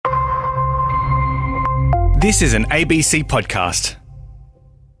This is an ABC podcast.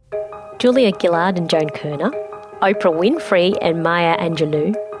 Julia Gillard and Joan Kerner, Oprah Winfrey and Maya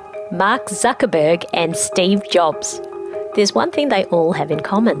Angelou, Mark Zuckerberg and Steve Jobs. There's one thing they all have in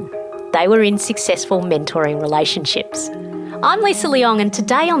common. They were in successful mentoring relationships. I'm Lisa Leong, and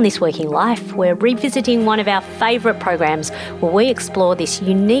today on This Working Life, we're revisiting one of our favourite programs where we explore this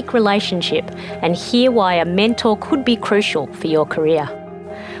unique relationship and hear why a mentor could be crucial for your career.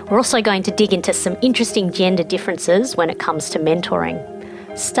 We're also going to dig into some interesting gender differences when it comes to mentoring,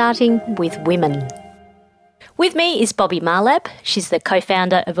 starting with women. With me is Bobby Marlap. She's the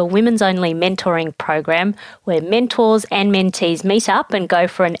co-founder of a women's-only mentoring program where mentors and mentees meet up and go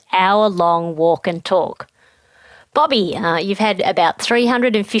for an hour-long walk and talk. Bobby, you've had about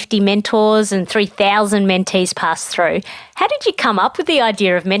 350 mentors and 3,000 mentees pass through. How did you come up with the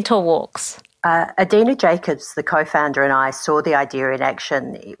idea of mentor walks? Adina Jacobs, the co-founder, and I saw the idea in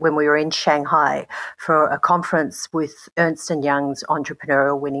action when we were in Shanghai for a conference with Ernst & Young's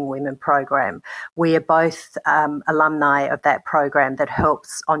Entrepreneurial Winning Women program. We are both alumni of that program that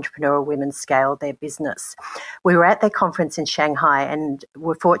helps entrepreneurial women scale their business. We were at that conference in Shanghai and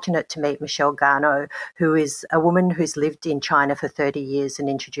were fortunate to meet Michelle Garneau, who is a woman who's lived in China for 30 years and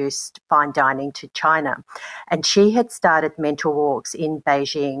introduced fine dining to China. And she had started mentor walks in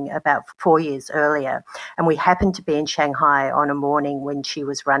Beijing about 4 years earlier, and we happened to be in Shanghai on a morning when she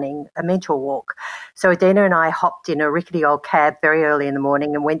was running a mentor walk. So Adina and I hopped in a rickety old cab very early in the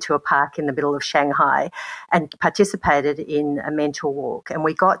morning and went to a park in the middle of Shanghai and participated in a mentor walk. And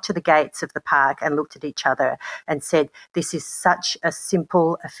we got to the gates of the park and looked at each other and said, this is such a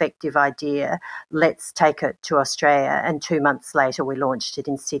simple, effective idea. Let's take it to Australia. And 2 months later, we launched it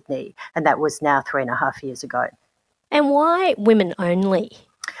in Sydney, and that was now 3.5 years ago. And why women only?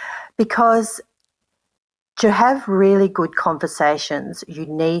 Because to have really good conversations, you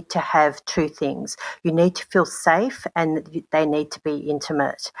need to have two things. You need to feel safe and they need to be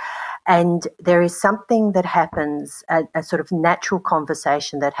intimate. And there is something that happens, a sort of natural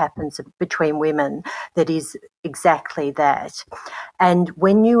conversation that happens between women that is exactly that. And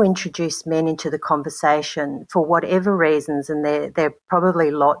when you introduce men into the conversation, for whatever reasons, and there are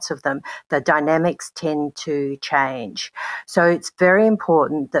probably lots of them, the dynamics tend to change. So it's very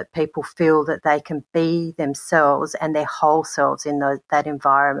important that people feel that they can be themselves and their whole selves in that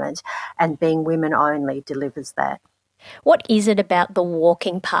environment, and being women only delivers that. What is it about the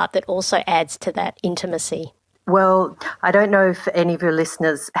walking part that also adds to that intimacy? Well, I don't know if any of your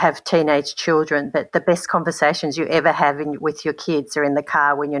listeners have teenage children, but the best conversations you ever have with your kids are in the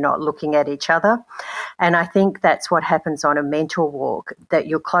car when you're not looking at each other. And I think that's what happens on a mentor walk, that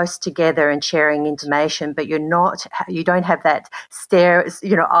you're close together and sharing information, but you don't have that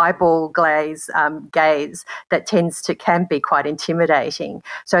eyeball gaze that can be quite intimidating.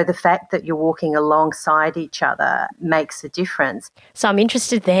 So the fact that you're walking alongside each other makes a difference. So I'm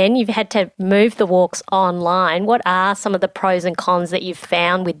interested then, you've had to move the walks online. What are some of the pros and cons that you've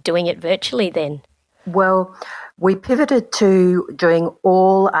found with doing it virtually then? Well, we pivoted to doing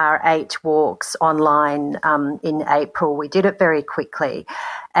all our 8 walks online in April. We did it very quickly,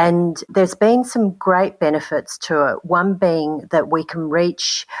 and there's been some great benefits to it. One being that we can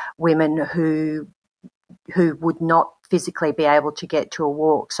reach women who would not physically be able to get to a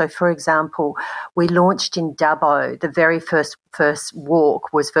walk. So, for example, we launched in Dubbo. The very first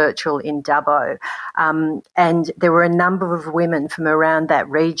walk was virtual in Dubbo. And there were a number of women from around that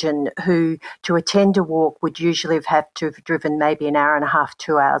region who, to attend a walk, would usually have to have driven maybe an hour and a half,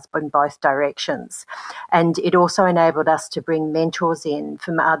 2 hours in both directions. And it also enabled us to bring mentors in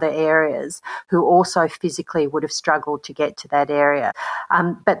from other areas who also physically would have struggled to get to that area.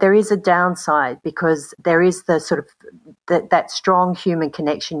 But there is a downside, because there is the sort of that strong human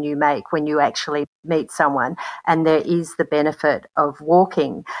connection you make when you actually meet someone, and there is the benefit of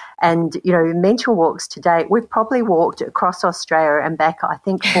walking. And, mentor walks to date, we've probably walked across Australia and back, I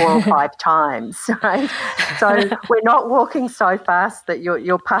think, 4 or 5 times, right? So we're not walking so fast that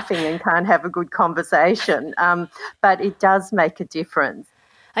you're puffing and can't have a good conversation, but it does make a difference.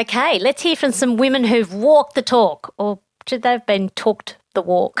 Okay, let's hear from some women who've walked the talk, or should they have been talked the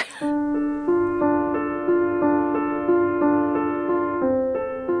walk?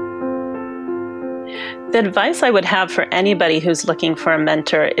 The advice I would have for anybody who's looking for a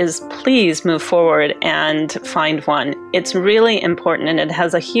mentor is please move forward and find one. It's really important, and it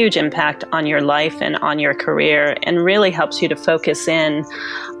has a huge impact on your life and on your career, and really helps you to focus in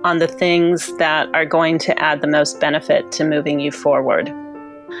on the things that are going to add the most benefit to moving you forward.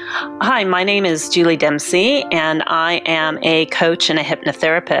 Hi, my name is Julie Dempsey, and I am a coach and a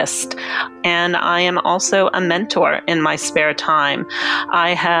hypnotherapist. And I am also a mentor in my spare time.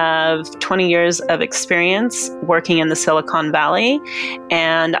 I have 20 years of experience working in the Silicon Valley,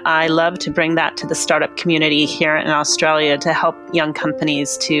 and I love to bring that to the startup community here in Australia to help young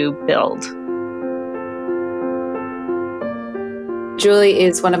companies to build. Julie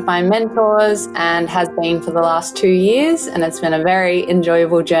is one of my mentors and has been for the last 2 years, and it's been a very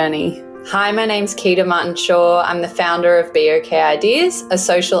enjoyable journey. Hi, my name's Keita Martin-Shaw. I'm the founder of Be OK Ideas, a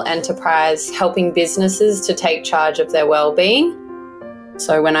social enterprise helping businesses to take charge of their well-being.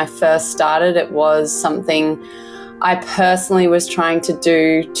 So when I first started, it was something I personally was trying to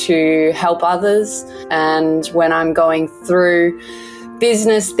do to help others. And when I'm going through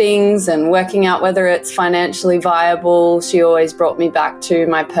business things and working out whether it's financially viable, she always brought me back to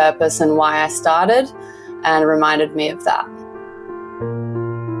my purpose and why I started and reminded me of that.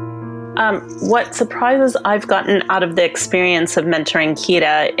 What surprises I've gotten out of the experience of mentoring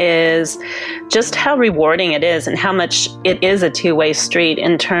Keita is just how rewarding it is and how much it is a two-way street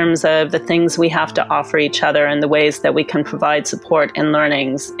in terms of the things we have to offer each other and the ways that we can provide support and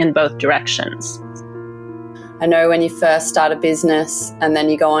learnings in both directions. I know when you first start a business and then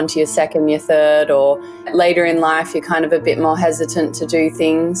you go on to your second, your third, or later in life, you're kind of a bit more hesitant to do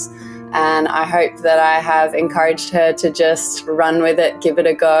things. And I hope that I have encouraged her to just run with it, give it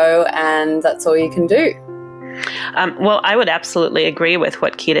a go, and that's all you can do. Well, I would absolutely agree with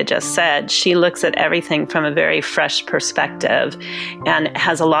what Keita just said. She looks at everything from a very fresh perspective and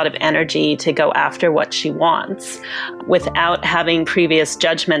has a lot of energy to go after what she wants without having previous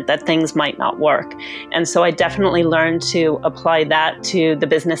judgment that things might not work. And so I definitely learned to apply that to the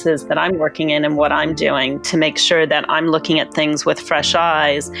businesses that I'm working in and what I'm doing to make sure that I'm looking at things with fresh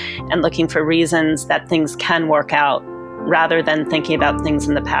eyes and looking for reasons that things can work out rather than thinking about things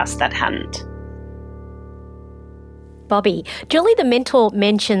in the past that hadn't. Bobby, Julie the mentor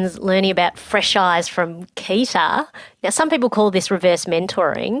mentions learning about fresh eyes from Keita. Now, some people call this reverse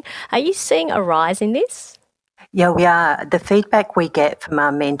mentoring. Are you seeing a rise in this? Yeah, we are. The feedback we get from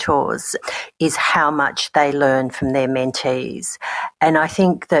our mentors is how much they learn from their mentees. And I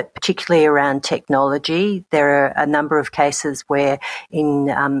think that particularly around technology, there are a number of cases where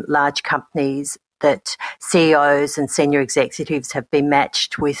in large companies that CEOs and senior executives have been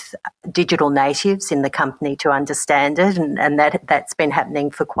matched with digital natives in the company to understand it, and that's been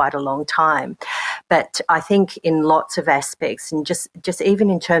happening for quite a long time. But I think in lots of aspects, and just even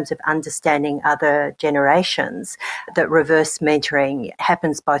in terms of understanding other generations, that reverse mentoring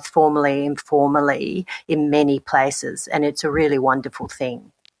happens both formally and informally in many places, and it's a really wonderful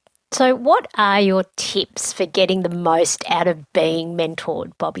thing. So what are your tips for getting the most out of being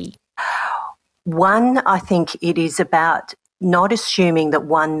mentored, Bobby? One, I think it is about not assuming that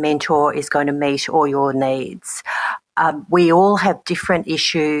one mentor is going to meet all your needs. We all have different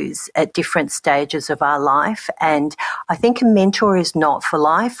issues at different stages of our life, and I think a mentor is not for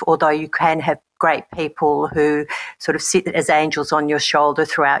life, although you can have great people who sort of sit as angels on your shoulder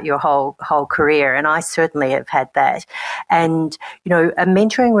throughout your whole career, and I certainly have had that. And, you know, a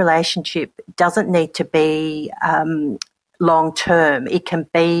mentoring relationship doesn't need to be long term. It can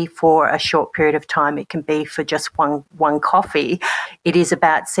be for a short period of time. It can be for just one coffee. It is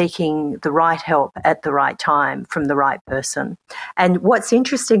about seeking the right help at the right time from the right person. And what's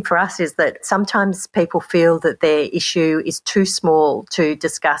interesting for us is that sometimes people feel that their issue is too small to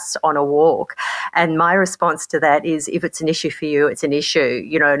discuss on a walk. And my response to that is, if it's an issue for you, it's an issue,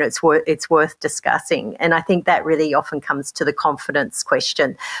 you know, and it's worth discussing. And I think that really often comes to the confidence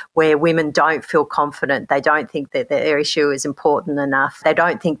question, where women don't feel confident. They don't think that their issue is important enough. They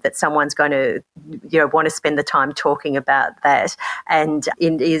don't think that someone's going to, you know, want to spend the time talking about that, and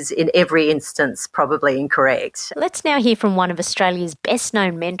it is in every instance probably incorrect. Let's now hear from one of Australia's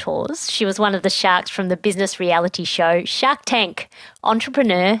best-known mentors. She was one of the sharks from the business reality show Shark Tank,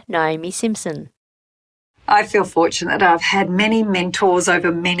 entrepreneur Naomi Simpson. I feel fortunate. I've had many mentors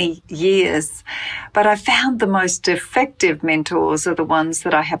over many years, but I found the most effective mentors are the ones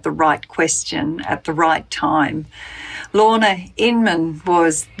that I have the right question at the right time. Lorna Inman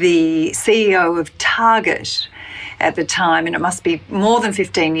was the CEO of Target at the time, and it must be more than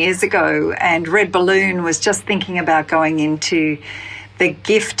 15 years ago, and Red Balloon was just thinking about going into the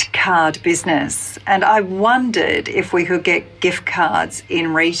gift card business, and I wondered if we could get gift cards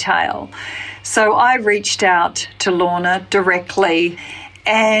in retail. So I reached out to Lorna directly,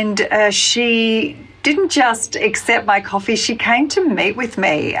 and she didn't just accept my coffee, she came to meet with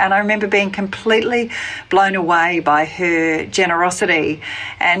me, and I remember being completely blown away by her generosity,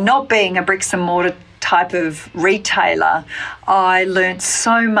 and not being a bricks and mortar type of retailer, I learnt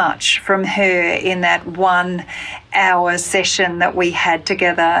so much from her in that 1 hour session that we had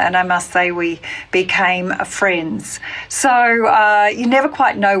together, and I must say we became friends. So you never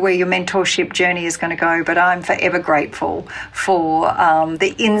quite know where your mentorship journey is going to go, but I'm forever grateful for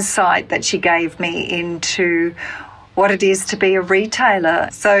the insight that she gave me into what it is to be a retailer.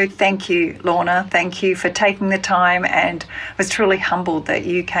 So thank you, Lorna. Thank you for taking the time, and I was truly humbled that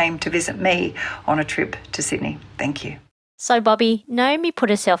you came to visit me on a trip to Sydney. Thank you. So, Bobby, Naomi put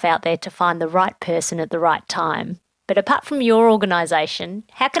herself out there to find the right person at the right time. But apart from your organisation,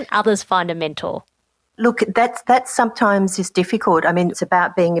 how can others find a mentor? Look, that sometimes is difficult. I mean, it's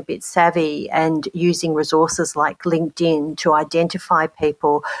about being a bit savvy and using resources like LinkedIn to identify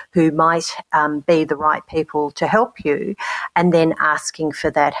people who might be the right people to help you, and then asking for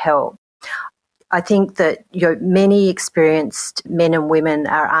that help. I think that many experienced men and women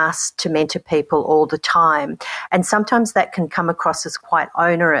are asked to mentor people all the time, and sometimes that can come across as quite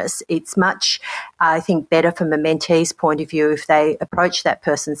onerous. It's much, I think, better from a mentee's point of view if they approach that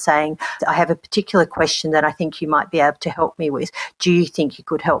person saying, I have a particular question that I think you might be able to help me with. Do you think you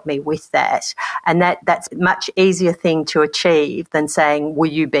could help me with that? And that's a much easier thing to achieve than saying, will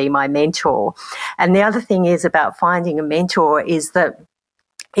you be my mentor? And the other thing is about finding a mentor is that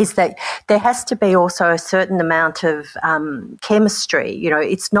there has to be also a certain amount of chemistry.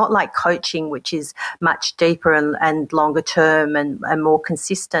 It's not like coaching, which is much deeper and longer term and more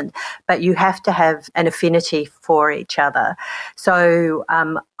consistent, but you have to have an affinity for each other. So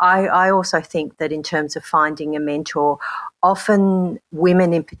I also think that in terms of finding a mentor, often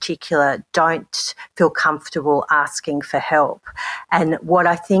women in particular don't feel comfortable asking for help. And what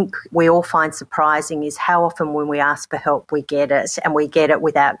I think we all find surprising is how often when we ask for help, we get it, and we get it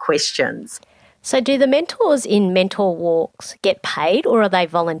without questions. So do the mentors in Mentor Walks get paid, or are they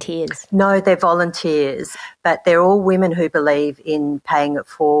volunteers? No, they're volunteers, but they're all women who believe in paying it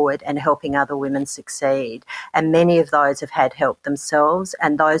forward and helping other women succeed. And many of those have had help themselves,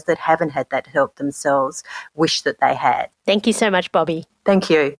 and those that haven't had that help themselves wish that they had. Thank you so much, Bobby. Thank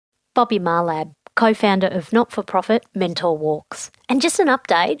you. Bobby Marlab, co-founder of not-for-profit Mentor Walks. And just an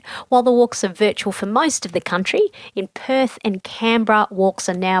update, while the walks are virtual for most of the country, in Perth and Canberra, walks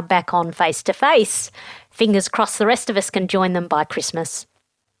are now back on face-to-face. Fingers crossed the rest of us can join them by Christmas.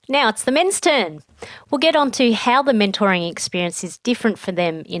 Now it's the men's turn. We'll get on to how the mentoring experience is different for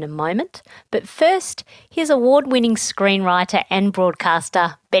them in a moment. But first, here's award-winning screenwriter and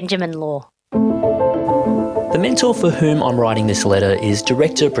broadcaster Benjamin Law. The mentor for whom I'm writing this letter is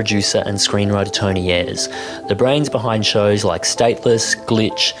director, producer and screenwriter Tony Ayres, the brains behind shows like Stateless,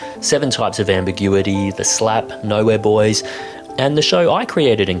 Glitch, 7 Types of Ambiguity, The Slap, Nowhere Boys, and the show I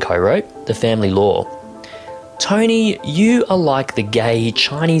created and co-wrote, The Family Law. Tony, you are like the gay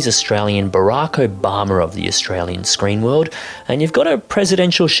Chinese-Australian Barack Obama of the Australian screen world, and you've got a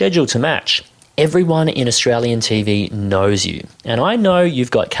presidential schedule to match. Everyone in Australian TV knows you, and I know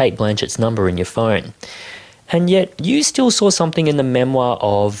you've got Cate Blanchett's number in your phone. And yet you still saw something in the memoir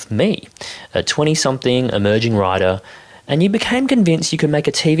of me, a 20-something emerging writer, and you became convinced you could make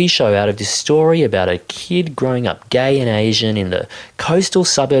a TV show out of this story about a kid growing up gay and Asian in the coastal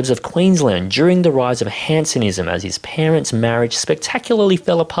suburbs of Queensland during the rise of Hansonism as his parents' marriage spectacularly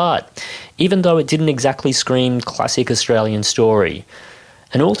fell apart, even though it didn't exactly scream classic Australian story.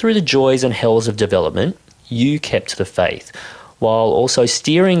 And all through the joys and hells of development, you kept the faith, while also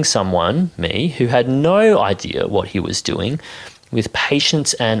steering someone, me, who had no idea what he was doing, with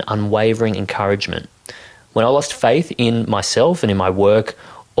patience and unwavering encouragement. When I lost faith in myself and in my work,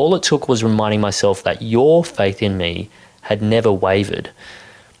 all it took was reminding myself that your faith in me had never wavered.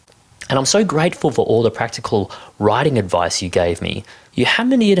 And I'm so grateful for all the practical writing advice you gave me. You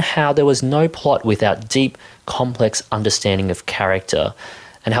hammered in how there was no plot without deep, complex understanding of character,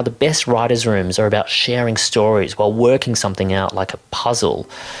 and how the best writers' rooms are about sharing stories while working something out like a puzzle.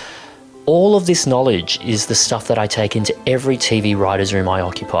 All of this knowledge is the stuff that I take into every TV writers' room I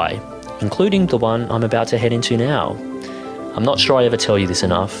occupy, including the one I'm about to head into now. I'm not sure I ever tell you this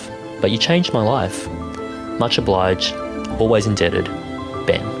enough, but you changed my life. Much obliged, always indebted,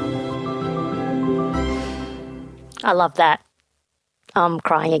 Ben. I love that. I'm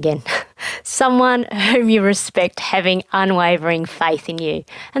crying again. Someone whom you respect having unwavering faith in you.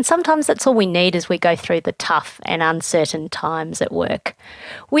 And sometimes that's all we need as we go through the tough and uncertain times at work.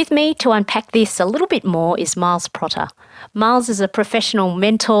 With me to unpack this a little bit more is Miles Protter. Miles is a professional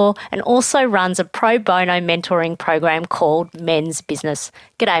mentor and also runs a pro bono mentoring program called Men's Business.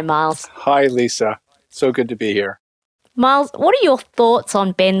 G'day, Miles. Hi, Lisa. So good to be here. Miles, what are your thoughts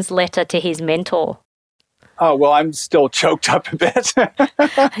on Ben's letter to his mentor? Oh, well, I'm still choked up a bit.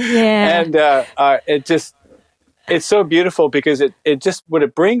 Yeah. And it's so beautiful because what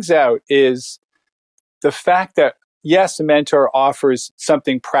it brings out is the fact that, yes, a mentor offers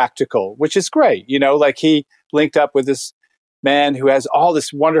something practical, which is great. Like he linked up with this man who has all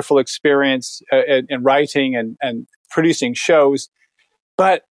this wonderful experience in writing and producing shows.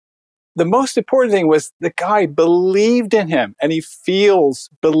 But the most important thing was the guy believed in him and he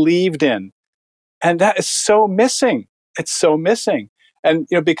feels believed in. And that is so missing. It's so missing. And,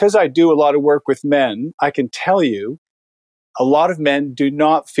 because I do a lot of work with men, I can tell you a lot of men do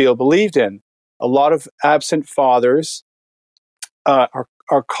not feel believed in. A lot of absent fathers are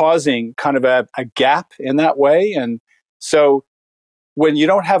causing kind of a gap in that way. And so when you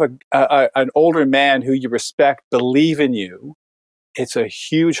don't have an older man who you respect believe in you, it's a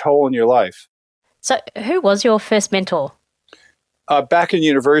huge hole in your life. So who was your first mentor? Back in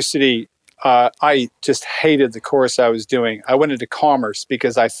university, I just hated the course I was doing. I went into commerce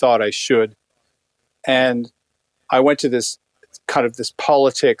because I thought I should. And I went to this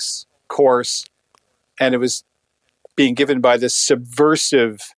politics course, and it was being given by this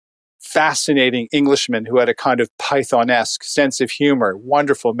subversive, fascinating Englishman who had a kind of Python-esque sense of humor.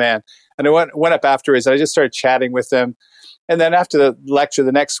 Wonderful man. And I went up afterwards, and I just started chatting with him. And then after the lecture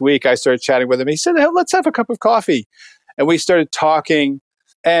the next week, I started chatting with him. He said, "Hey, let's have a cup of coffee." And we started talking,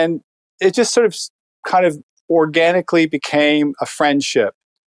 and it just sort of kind of organically became a friendship.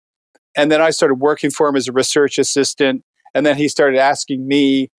 And then I started working for him as a research assistant. And then he started asking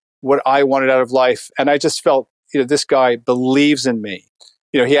me what I wanted out of life. And I just felt, this guy believes in me.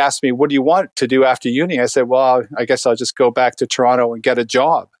 He asked me, "What do you want to do after uni?" I said, "Well, I guess I'll just go back to Toronto and get a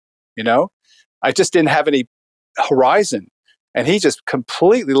job." I just didn't have any horizon. And he just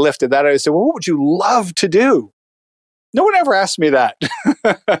completely lifted that. I said, "Well, what would you love to do?" No one ever asked me that.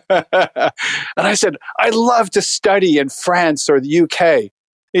 And I said, "I'd love to study in France or the UK.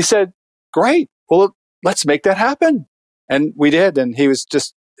 He said, "Great. Well, let's make that happen." And we did. And it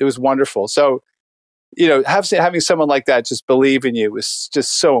was wonderful. So, having someone like that just believe in you is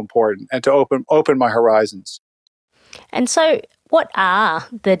just so important, and to open my horizons. And so what are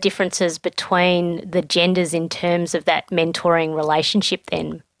the differences between the genders in terms of that mentoring relationship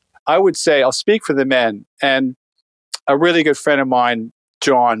then? I would say, I'll speak for the men, and a really good friend of mine,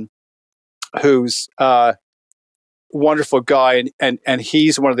 John, who's a wonderful guy, and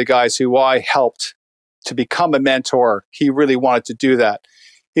he's one of the guys who I helped to become a mentor. He really wanted to do that.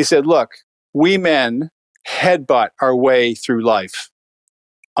 He said, "Look, we men headbutt our way through life,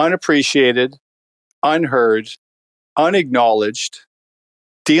 unappreciated, unheard, unacknowledged,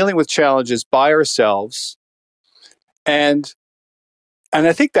 dealing with challenges by ourselves. And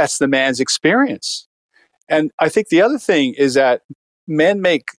I think that's the man's experience. And I think the other thing is that men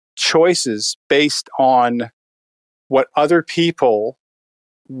make choices based on what other people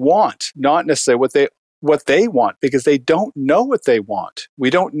want, not necessarily what they want, because they don't know what they want. We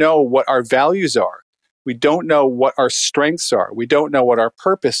don't know what our values are. We don't know what our strengths are. We don't know what our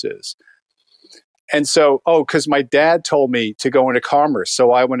purpose is. And so, because my dad told me to go into commerce,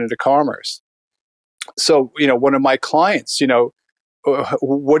 so I went into commerce. So, one of my clients,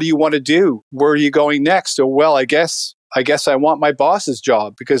 what do you want to do? Where are you going next? Oh, well, I guess I want my boss's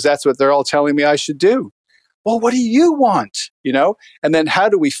job because that's what they're all telling me I should do. Well, what do you want? And then how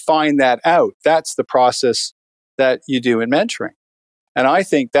do we find that out? That's the process that you do in mentoring. And I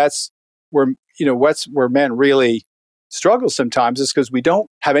think that's where, where men really struggle sometimes, is because we don't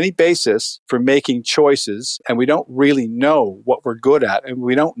have any basis for making choices, and we don't really know what we're good at, and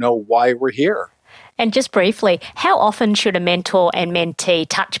we don't know why we're here. And just briefly, how often should a mentor and mentee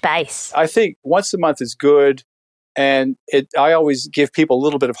touch base? I think once a month is good. And I always give people a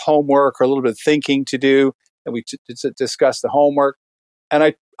little bit of homework or a little bit of thinking to do, and we discuss the homework.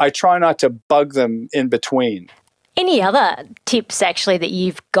 And I try not to bug them in between. Any other tips actually that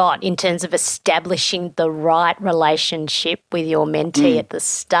you've got in terms of establishing the right relationship with your mentee at the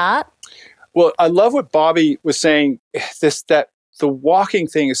start? Well, I love what Bobby was saying, that the walking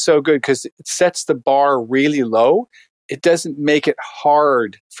thing is so good because it sets the bar really low. It doesn't make it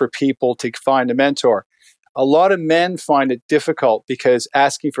hard for people to find a mentor. A lot of men find it difficult because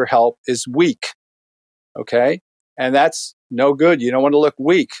asking for help is weak. Okay? And that's no good. You don't want to look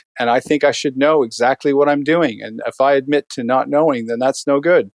weak. And I think I should know exactly what I'm doing. And if I admit to not knowing, then that's no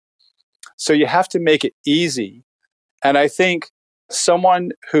good. So you have to make it easy. And I think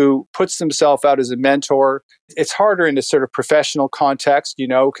someone who puts themselves out as a mentor, it's harder in a sort of professional context,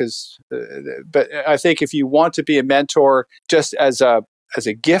 but I think if you want to be a mentor just as a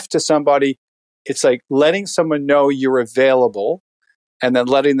gift to somebody, it's like letting someone know you're available and then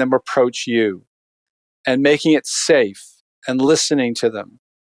letting them approach you. and making it safe and listening to them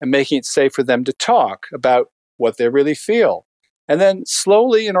and making it safe for them to talk about what they really feel. And then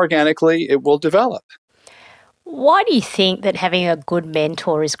slowly and organically, it will develop. Why do you think that having a good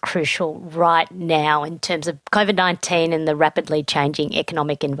mentor is crucial right now in terms of COVID-19 and the rapidly changing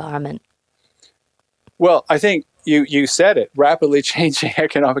economic environment? Well, I think you said it, rapidly changing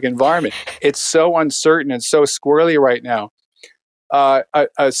economic environment. It's so uncertain and so squirrely right now.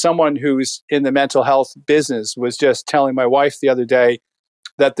 Someone who's in the mental health business was just telling my wife the other day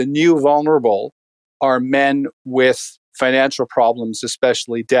that the new vulnerable are men with financial problems,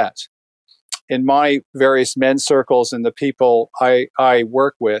 especially debt. In my various men's circles and the people I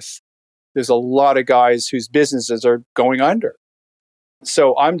work with, there's a lot of guys whose businesses are going under.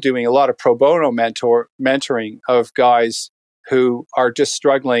 So I'm doing a lot of pro bono mentoring of guys who are just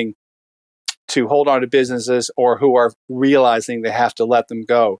struggling to hold on to businesses or who are realizing they have to let them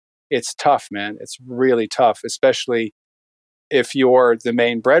go. It's tough, man. It's really tough, especially if you're the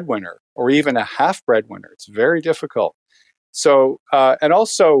main breadwinner or even a half breadwinner. It's very difficult. So, and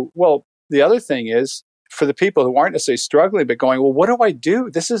also, well, the other thing is for the people who aren't necessarily struggling, but going, well, what do I do?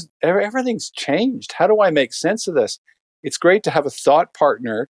 Everything's changed. How do I make sense of this? It's great to have a thought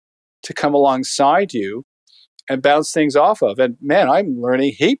partner to come alongside you and bounce things off of. And man, I'm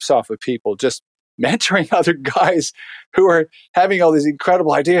learning heaps off of people, just mentoring other guys who are having all these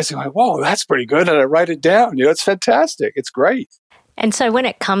incredible ideas. I'm like, whoa, that's pretty good. And I write it down. It's fantastic. It's great. And so when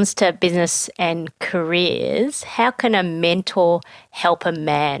it comes to business and careers, how can a mentor help a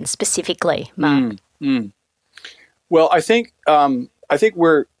man specifically, Mark? Well, I think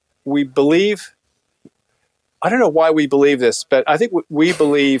we believe, I don't know why we believe this, but I think we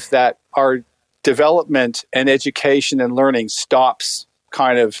believe that our development and education and learning stops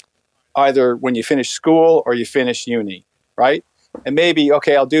kind of either when you finish school or you finish uni, right? And maybe,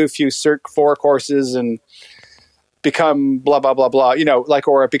 okay, I'll do a few Cert 4 courses and become blah, blah, blah, blah,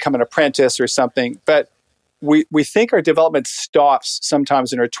 or become an apprentice or something. But we think our development stops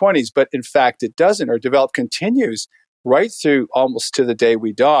sometimes in our 20s, but in fact it doesn't. Our development continues right through almost to the day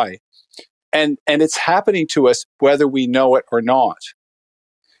we die. And it's happening to us whether we know it or not.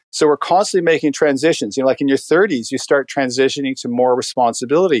 So we're constantly making transitions. Like in your 30s, you start transitioning to more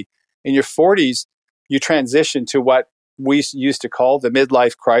responsibility. In your 40s, you transition to what we used to call the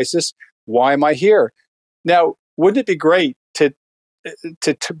midlife crisis. Why am I here? Now, wouldn't it be great to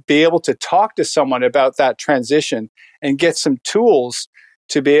be able to talk to someone about that transition and get some tools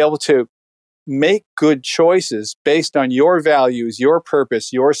to be able to make good choices based on your values, your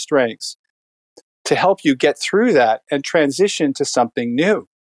purpose, your strengths, to help you get through that and transition to something new,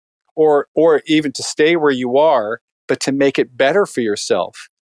 or even to stay where you are, but to make it better for yourself.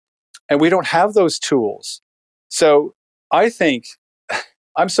 And we don't have those tools. So I think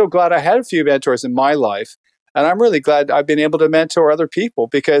I'm so glad I had a few mentors in my life. And I'm really glad I've been able to mentor other people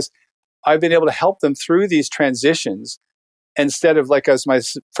because I've been able to help them through these transitions instead of, like as my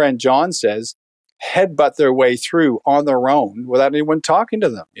friend John says, headbutt their way through on their own without anyone talking to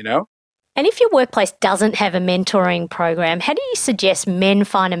them, And if your workplace doesn't have a mentoring program, how do you suggest men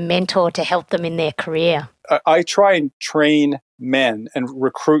find a mentor to help them in their career? I try and train men and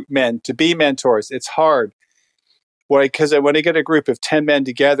recruit men to be mentors. It's hard. Because when I get a group of 10 men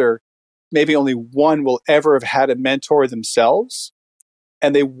together, maybe only one will ever have had a mentor themselves.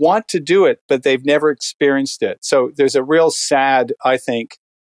 And they want to do it, but they've never experienced it. So there's a real sad, I think,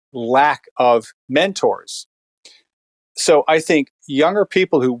 lack of mentors. So I think younger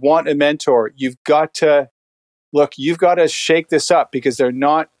people who want a mentor, you've got to shake this up because they're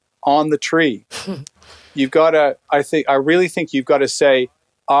not on the tree. I really think you've got to say,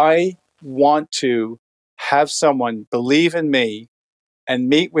 I want to have someone believe in me and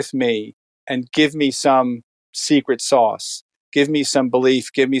meet with me and give me some secret sauce, give me some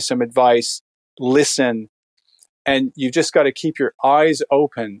belief, give me some advice, listen. And you've just got to keep your eyes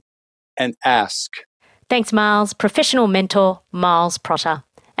open and ask. Thanks, Miles. Professional mentor, Miles Protter.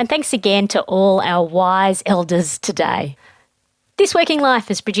 And thanks again to all our wise elders today. This Working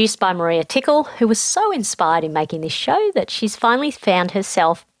Life is produced by Maria Tickle, who was so inspired in making this show that she's finally found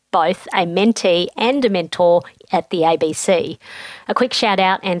herself both a mentee and a mentor at the ABC. A quick shout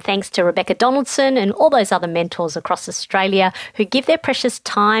out and thanks to Rebecca Donaldson and all those other mentors across Australia who give their precious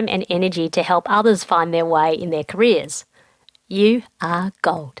time and energy to help others find their way in their careers. You are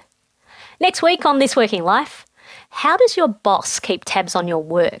gold. Next week on This Working Life, how does your boss keep tabs on your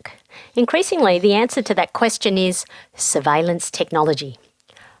work? Increasingly, the answer to that question is surveillance technology.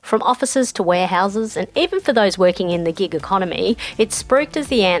 From offices to warehouses, and even for those working in the gig economy, it's spruiked as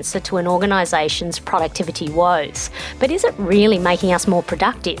the answer to an organisation's productivity woes. But is it really making us more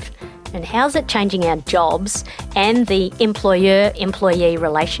productive? And how's it changing our jobs and the employer-employee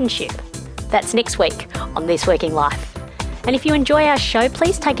relationship? That's next week on This Working Life. And if you enjoy our show,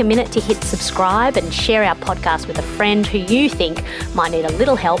 please take a minute to hit subscribe and share our podcast with a friend who you think might need a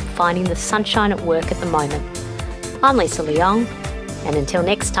little help finding the sunshine at work at the moment. I'm Lisa Leong, and until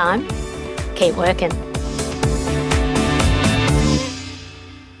next time, keep working.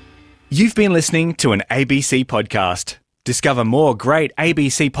 You've been listening to an ABC podcast. Discover more great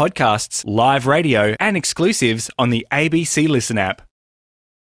ABC podcasts, live radio, and exclusives on the ABC Listen app.